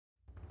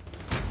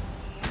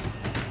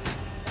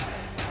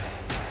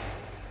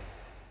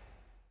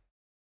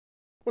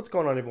What's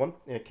going on, everyone?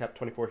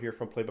 Cap24 here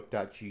from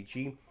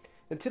playbook.gg.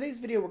 In today's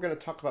video, we're going to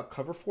talk about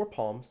cover 4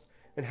 palms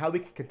and how we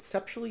can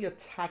conceptually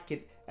attack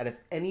it out of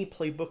any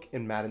playbook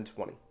in Madden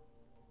 20.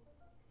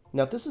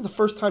 Now, if this is the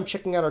first time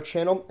checking out our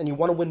channel and you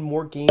want to win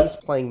more games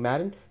playing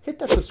Madden, hit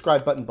that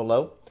subscribe button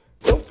below.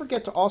 Don't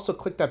forget to also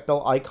click that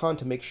bell icon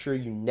to make sure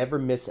you never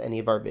miss any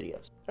of our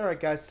videos. Alright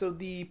guys, so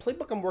the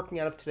playbook I'm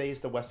working out of today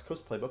is the West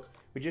Coast playbook.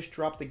 We just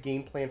dropped the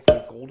game plan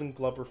from Golden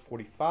Glover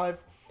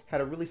 45. Had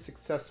a really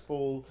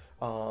successful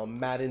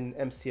Madden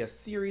MCS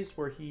series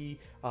where he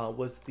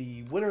was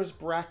the winner's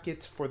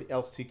bracket for the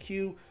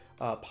LCQ.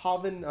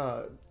 Pavin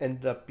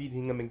ended up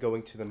beating him and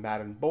going to the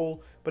Madden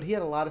Bowl, but he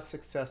had a lot of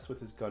success with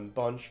his gun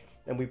bunch,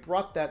 and we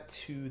brought that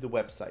to the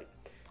website.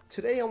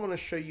 Today I want to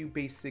show you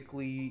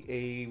basically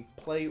a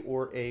play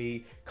or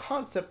a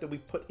concept that we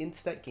put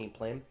into that game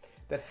plan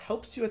that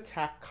helps you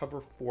attack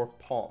cover 4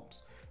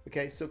 palms.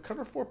 Okay, so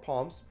cover 4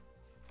 palms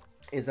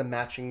is a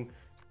matching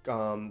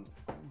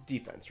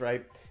defense,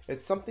 right?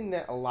 It's something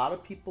that a lot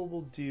of people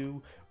will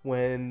do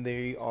when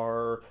they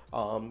are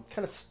kind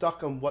of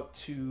stuck on what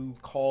to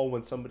call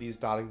when somebody is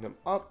dotting them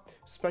up,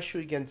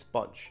 especially against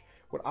bunch.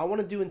 What I want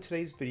to do in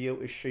today's video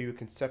is show you a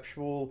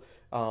conceptual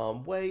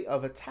way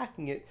of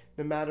attacking it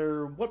no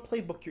matter what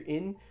playbook you're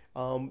in.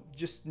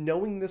 Just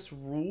knowing this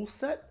rule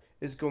set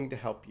is going to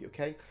help you,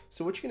 okay?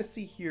 So what you're going to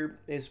see here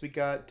is we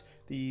got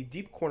the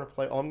deep corner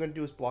play. All I'm going to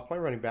do is block my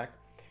running back,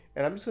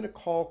 and I'm just going to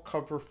call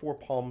cover 4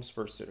 palms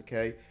versus it,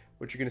 okay?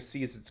 What you're going to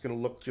see is it's going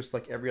to look just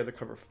like every other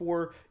cover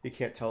 4. You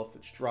can't tell if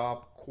it's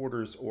drop,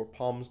 quarters, or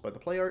palms by the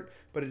play art,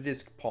 but it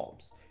is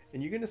palms.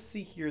 And you're going to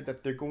see here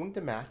that they're going to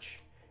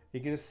match.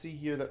 You're going to see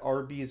here that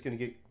RB is going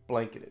to get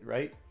blanketed,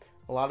 right?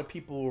 A lot of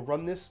people will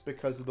run this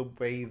because of the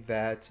way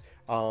that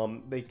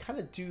they kind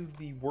of do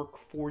the work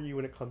for you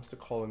when it comes to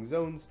calling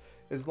zones.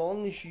 As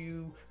long as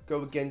you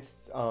go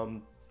against a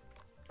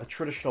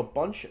traditional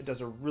bunch, it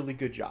does a really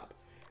good job.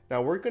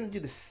 Now we're going to do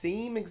the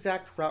same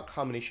exact route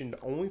combination.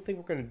 The only thing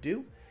we're going to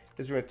do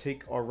is we're going to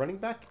take our running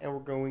back and we're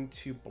going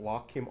to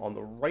block him on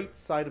the right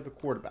side of the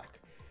quarterback.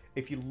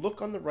 If you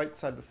look on the right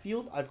side of the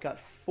field, I've got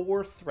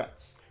 4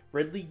 threats.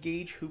 Ridley,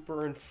 Gage,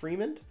 Hooper, and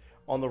Freeman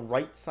on the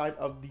right side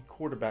of the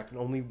quarterback and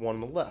only 1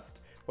 on the left.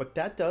 What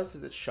that does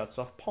is it shuts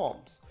off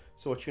palms.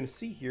 So what you're going to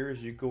see here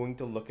is you're going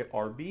to look at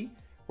RB,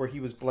 where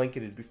he was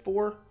blanketed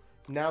before.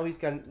 Now he's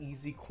got an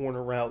easy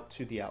corner route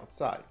to the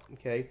outside,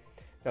 okay?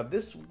 Now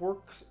this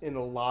works in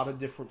a lot of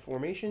different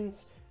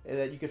formations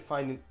that you could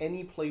find in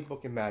any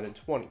playbook in Madden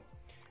 20.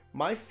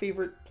 My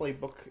favorite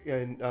playbook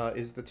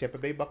is the Tampa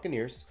Bay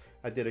Buccaneers.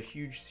 I did a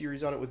huge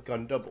series on it with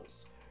gun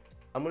doubles.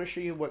 I'm going to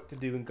show you what to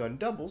do in gun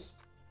doubles,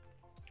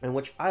 and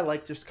which I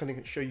like, just kind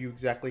of show you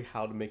exactly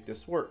how to make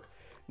this work.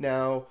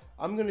 Now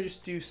I'm going to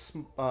just do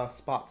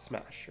spot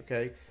smash,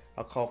 okay?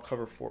 I'll call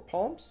cover 4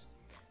 palms,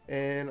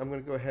 and I'm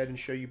going to go ahead and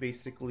show you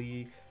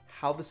basically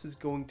how this is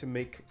going to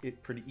make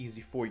it pretty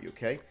easy for you,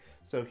 okay?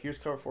 So here's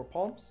cover 4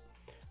 palms.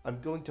 I'm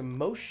going to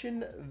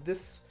motion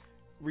this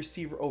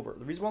receiver over.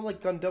 The reason why I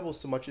like gun doubles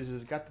so much is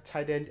it's got the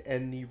tight end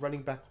and the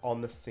running back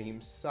on the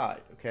same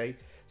side, okay?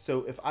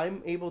 So if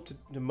I'm able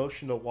to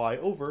motion the Y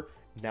over,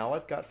 now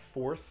I've got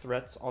 4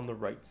 threats on the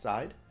right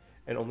side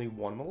and only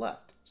 1 on the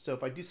left. So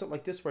if I do something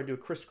like this where I do a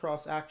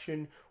crisscross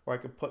action, or I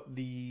could put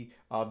the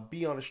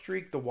B on a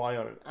streak, the Y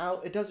on an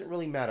out, it doesn't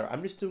really matter.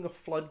 I'm just doing a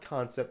flood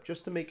concept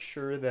just to make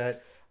sure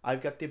that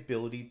I've got the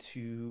ability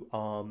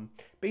to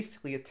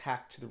basically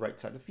attack to the right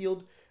side of the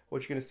field.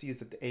 What you're going to see is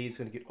that the A is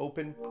going to get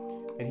open,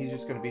 and he's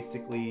just going to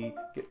basically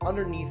get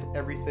underneath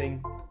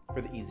everything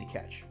for the easy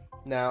catch.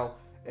 Now,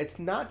 it's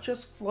not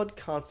just flood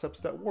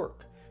concepts that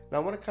work. Now,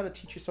 I want to kind of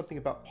teach you something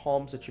about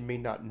palms that you may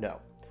not know.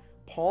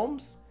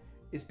 Palms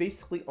is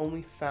basically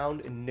only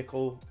found in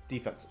nickel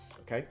defenses,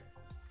 okay?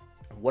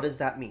 What does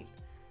that mean?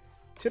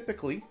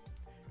 Typically,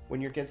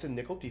 when you're against a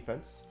nickel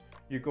defense,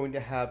 you're going to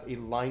have a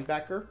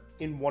linebacker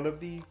in one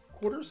of the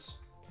quarters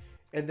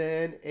and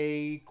then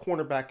a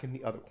cornerback in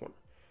the other corner.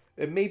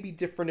 It may be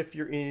different if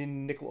you're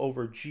in nickel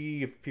over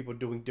G, if people are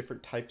doing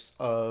different types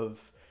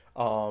of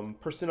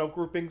personnel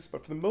groupings,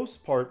 but for the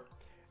most part,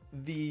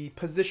 the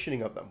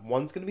positioning of them,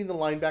 one's going to be in the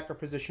linebacker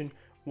position,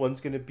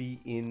 one's going to be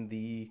in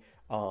the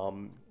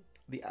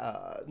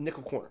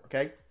nickel corner,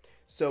 okay?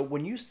 So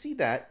when you see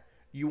that,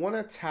 you want to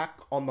attack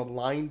on the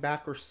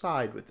linebacker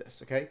side with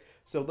this, okay?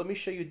 So let me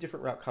show you a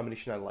different route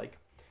combination I like.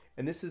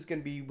 And this is going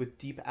to be with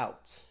deep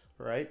outs,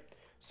 all right?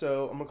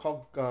 So I'm going to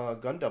call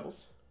gun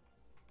doubles.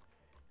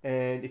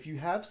 And if you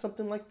have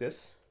something like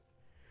this,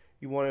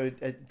 you want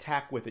to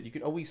attack with it. You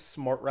can always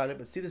smart route it,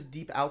 but see this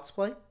deep outs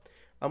play?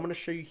 I'm going to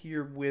show you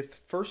here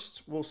with,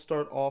 first we'll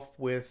start off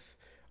with,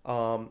 you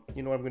know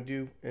what I'm going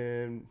to do?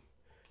 And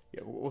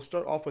yeah, we'll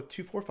start off with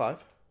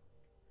 2-4-5.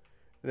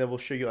 And then we'll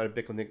show you how to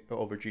bick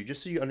over G,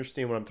 just so you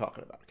understand what I'm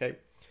talking about, okay?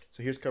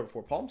 So here's cover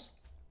 4 palms.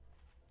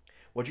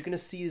 What you're going to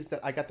see is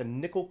that I got the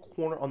nickel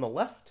corner on the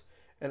left,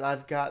 and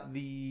I've got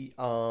the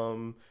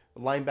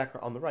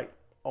linebacker on the right.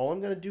 All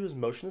I'm going to do is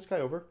motion this guy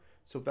over.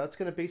 So what that's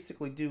going to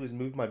basically do is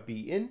move my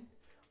B in.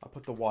 I'll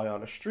put the Y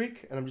on a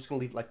streak, and I'm just going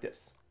to leave it like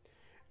this.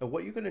 And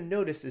what you're going to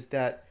notice is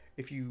that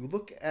if you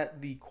look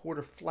at the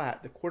quarter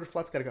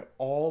flat's got to go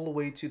all the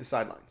way to the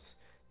sidelines.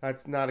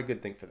 That's not a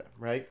good thing for them,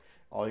 right?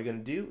 All you're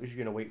going to do is you're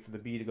going to wait for the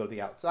B to go to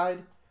the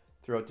outside,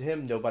 throw it to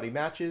him, nobody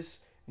matches,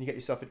 and you get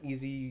yourself an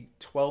easy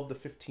 12 to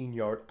 15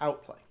 yard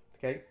outplay,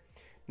 okay?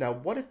 Now,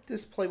 what if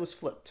this play was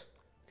flipped,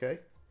 okay?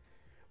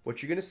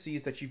 What you're going to see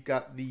is that you've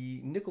got the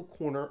nickel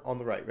corner on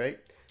the right?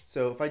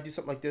 So if I do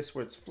something like this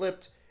where it's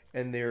flipped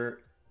and you're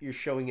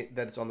showing it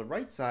that it's on the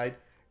right side,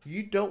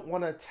 you don't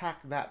want to attack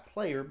that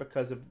player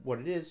because of what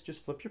it is.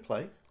 Just flip your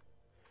play,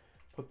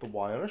 put the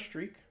Y on a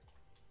streak,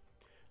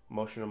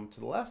 motion them to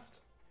the left.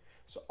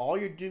 So all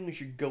you're doing is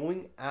you're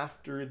going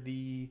after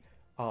the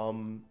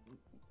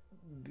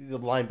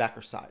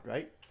linebacker side,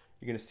 right?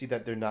 You're going to see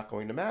that they're not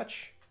going to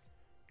match.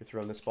 You're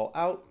throwing this ball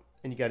out,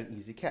 and you got an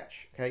easy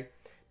catch, okay?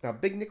 Now,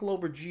 big nickel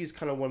over G is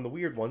kind of one of the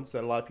weird ones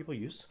that a lot of people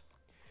use.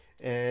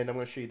 And I'm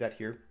going to show you that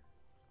here.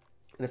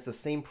 And it's the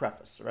same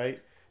preface,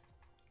 right?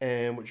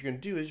 And what you're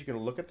going to do is you're going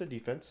to look at their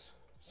defense.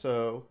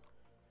 So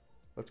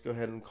let's go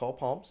ahead and call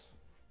palms.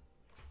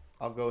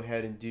 I'll go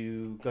ahead and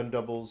do gun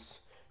doubles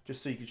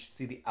just so you can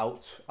see the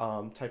out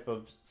type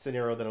of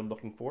scenario that I'm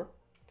looking for.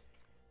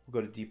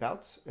 We'll go to deep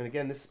outs. And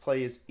again, this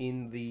play is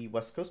in the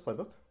West Coast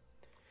playbook.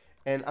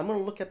 And I'm going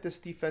to look at this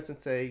defense and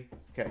say,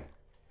 okay,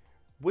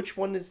 which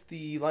one is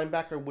the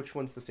linebacker, which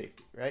one's the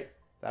safety, right?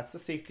 That's the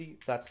safety,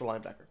 that's the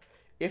linebacker.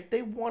 If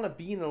they want to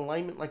be in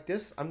alignment like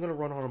this, I'm going to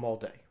run on them all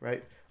day,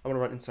 right? I'm going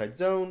to run inside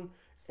zone,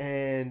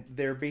 and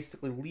they're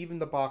basically leaving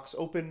the box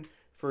open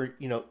for,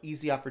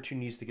 easy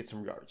opportunities to get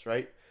some yards,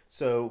 right?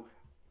 So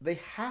they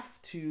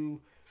have to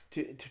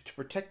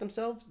protect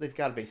themselves, they've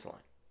got a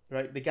baseline,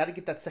 right? They got to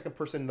get that second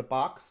person in the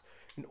box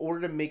in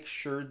order to make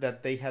sure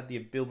that they have the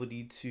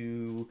ability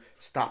to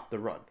stop the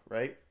run,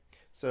 right?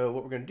 So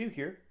what we're going to do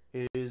here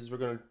is we're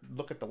going to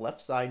look at the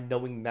left side,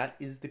 knowing that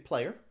is the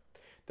player,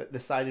 that the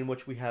side in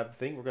which we have the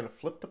thing. We're going to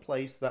flip the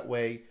play so that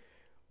way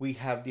we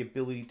have the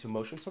ability to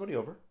motion somebody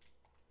over.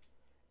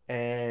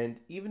 And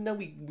even though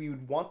we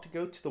would want to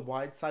go to the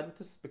wide side with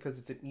this because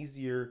it's an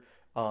easier,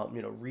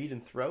 read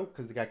and throw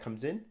because the guy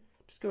comes in,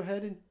 just go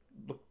ahead and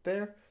look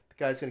there. The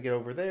guy's going to get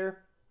over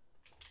there,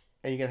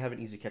 and you're going to have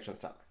an easy catch on the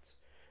sidelines.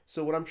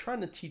 So what I'm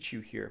trying to teach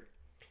you here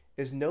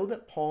is know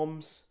that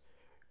palms,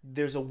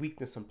 there's a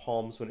weakness in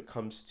palms when it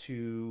comes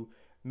to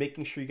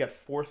making sure you got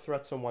 4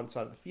 threats on one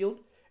side of the field.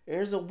 And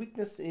there's a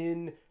weakness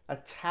in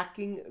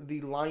attacking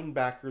the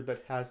linebacker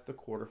that has the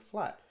quarter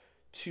flat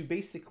to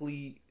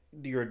basically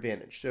your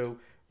advantage. So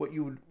what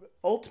you would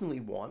ultimately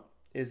want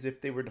is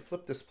if they were to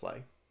flip this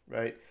play,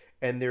 right,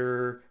 and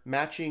they're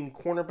matching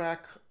cornerback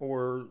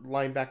or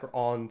linebacker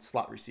on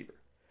slot receiver.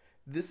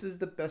 This is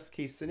the best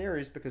case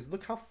scenarios because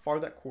look how far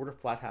that quarter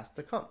flat has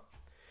to come.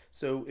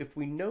 So if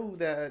we know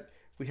that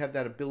we have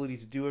that ability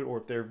to do it, or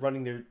if they're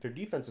running their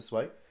defense this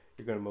way,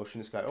 you're going to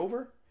motion this guy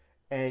over.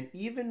 And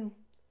even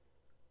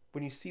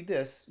when you see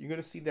this, you're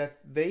going to see that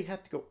they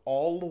have to go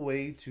all the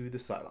way to the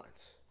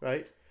sidelines,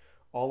 right?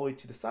 All the way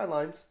to the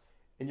sidelines,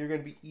 and you're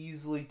going to be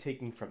easily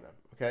taking from them,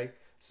 okay?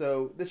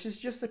 So this is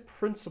just a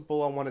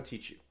principle I want to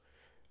teach you.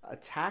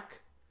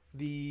 Attack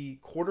the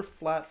quarter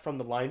flat from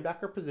the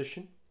linebacker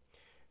position,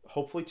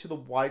 hopefully to the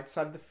wide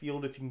side of the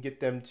field if you can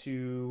get them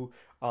to,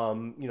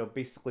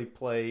 basically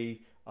play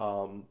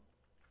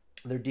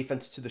their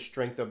defense to the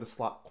strength of the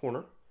slot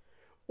corner.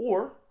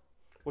 Or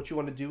what you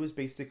want to do is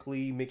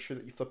basically make sure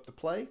that you flip the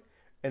play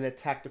and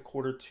attack the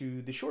quarter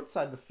to the short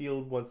side of the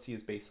field once he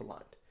is base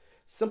aligned.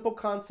 Simple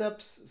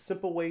concepts,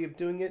 simple way of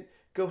doing it.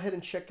 Go ahead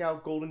and check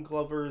out Golden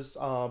Glover's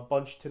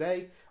bunch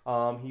today.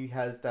 He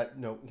has that,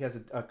 he has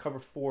a cover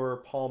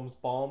 4 palms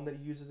bomb that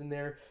he uses in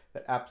there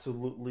that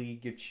absolutely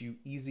gets you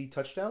easy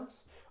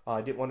touchdowns.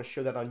 I didn't want to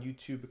show that on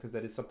YouTube because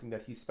that is something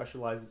that he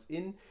specializes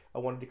in. I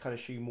wanted to kind of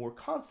show you more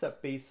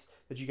concept base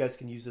that you guys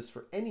can use this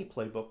for any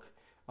playbook.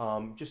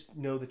 Just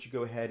know that you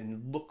go ahead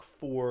and look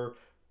for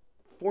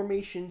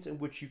formations in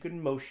which you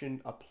can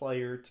motion a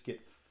player to get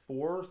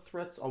 4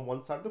 threats on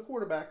one side of the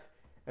quarterback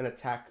and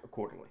attack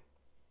accordingly.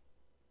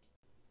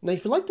 Now,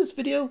 if you like this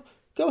video,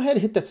 go ahead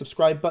and hit that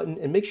subscribe button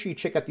and make sure you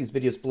check out these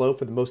videos below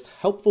for the most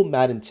helpful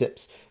Madden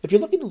tips. If you're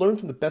looking to learn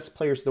from the best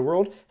players in the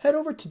world, head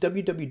over to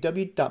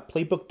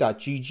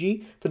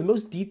www.playbook.gg for the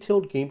most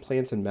detailed game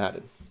plans in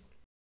Madden.